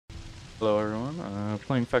Hello everyone,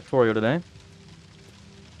 playing Factorio today.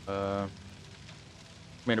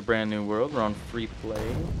 Made a brand new world. We're on free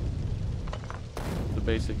play. The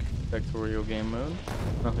basic Factorio game mode.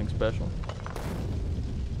 Nothing special.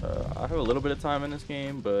 I have a little bit of time in this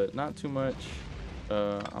game, but not too much.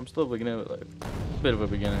 I'm still beginning, like a bit of a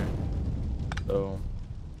beginner. So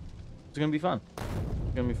it's gonna be fun.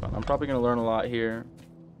 It's gonna be fun. I'm probably gonna learn a lot here.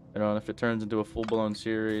 You know, if it turns into a full-blown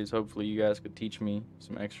series, hopefully you guys could teach me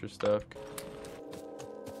some extra stuff.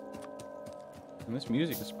 And this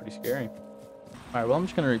music is pretty scary. Alright, well, I'm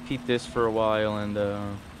just going to repeat this for a while, and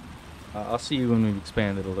I'll see you when we've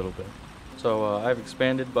expanded a little bit. So, I've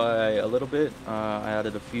expanded by a little bit. I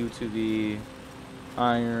added a few to the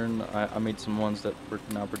iron. I made some ones that were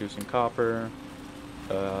now producing copper.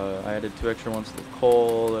 I added 2 extra ones to the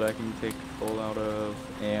coal that I can take coal out of.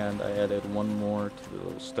 And I added 1 more to the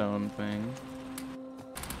little stone thing.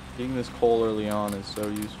 Getting this coal early on is so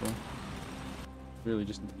useful. You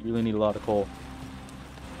really need a lot of coal.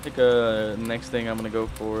 I think next thing I'm gonna go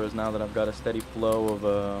for is, now that I've got a steady flow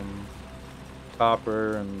of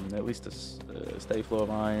copper and at least a steady flow of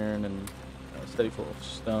iron and a steady flow of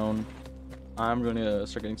stone, I'm gonna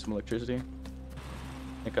start getting some electricity.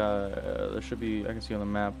 I think there should be, I can see on the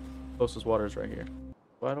map, closest water is right here.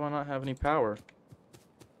 Why do I not have any power?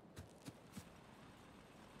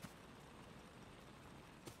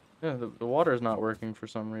 Yeah, the water is not working for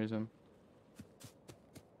some reason.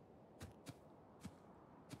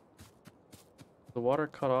 The water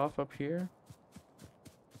cut off up here?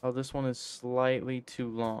 Oh, this one is slightly too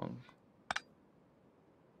long.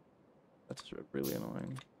 That's really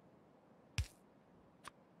annoying.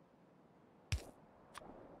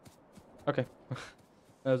 Okay.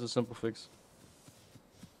 That was a simple fix.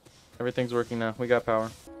 Everything's working now. We got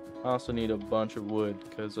power. I also need a bunch of wood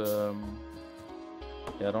because,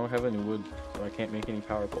 yeah, I don't have any wood, so I can't make any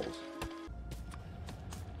power poles.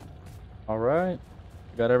 Alright.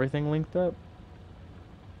 Got everything linked up.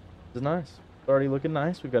 This is nice. It's already looking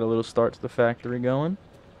nice. We've got a little start to the factory going.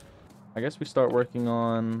 I guess we start working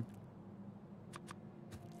on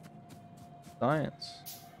science.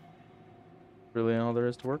 Really all there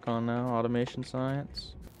is to work on now. Automation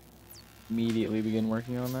science. Immediately begin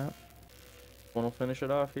working on that. One will finish it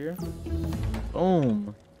off here.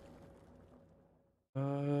 Boom.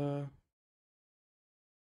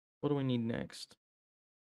 What do we need next?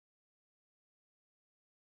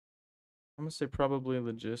 I'm gonna say probably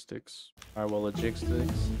logistics. Alright, well,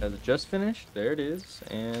 logistics has just finished. There it is.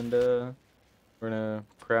 And we're gonna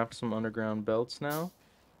craft some underground belts now.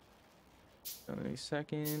 Any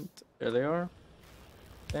second. There they are.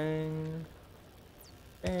 Bang.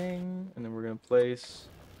 Bang. And then we're gonna place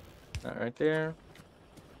that right there.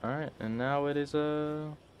 Alright, and now it is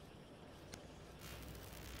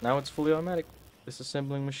now it's fully automatic. This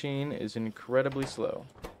assembling machine is incredibly slow.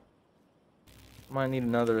 Might need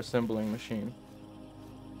another assembling machine.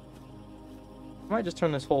 I might just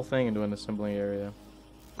turn this whole thing into an assembling area.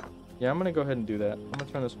 Yeah, I'm gonna go ahead and do that. I'm gonna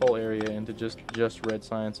turn this whole area into just red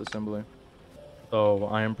science assembly. So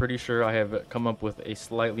I am pretty sure I have come up with a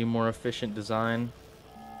slightly more efficient design.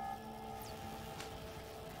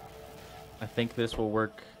 I think this will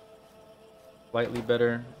work slightly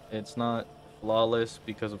better. It's not flawless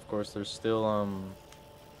because, of course, there's still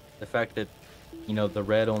the fact that, you know, the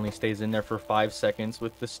red only stays in there for 5 seconds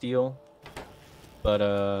with the steel. But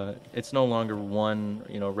it's no longer one,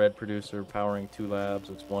 you know, red producer powering 2 labs.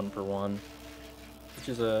 It's 1 for 1, which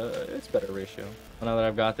is it's better ratio. But now that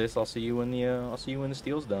I've got this, I'll see you when the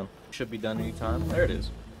steel's done. Should be done anytime. There it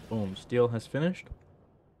is. Boom. Steel has finished.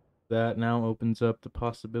 That now opens up the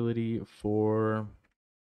possibility for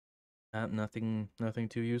nothing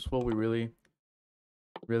too useful. We really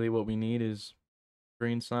what we need is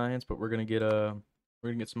green science, but we're gonna get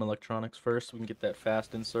some electronics first so we can get that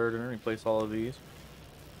fast inserter and replace all of these.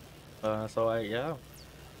 Yeah,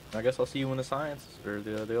 I guess I'll see you when the science or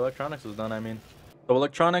the electronics is done. I mean, so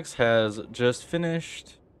electronics has just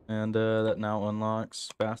finished, and that now unlocks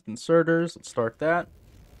fast inserters. Let's start that.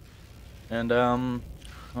 And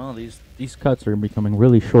well, these cuts are becoming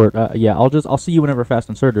really short. Yeah, I'll see you whenever fast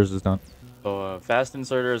inserters is done. So fast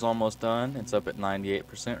inserter is almost done. It's up at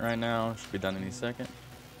 98% right now. Should be done any second.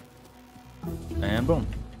 And boom,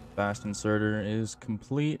 fast inserter is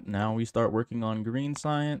complete. Now we start working on green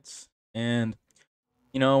science. And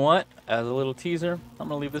you know what? As a little teaser, I'm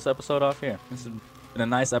gonna leave this episode off here. This has been a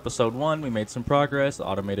nice episode 1. We made some progress,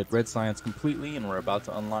 automated red science completely, and we're about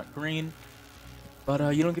to unlock green.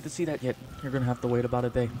 But you don't get to see that yet. You're gonna have to wait about a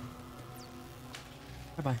day.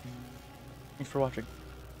 Bye-bye. Thanks for watching.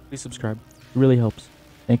 Please subscribe. It really helps.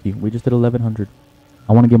 Thank you. We just did 1100.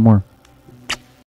 I want to get more.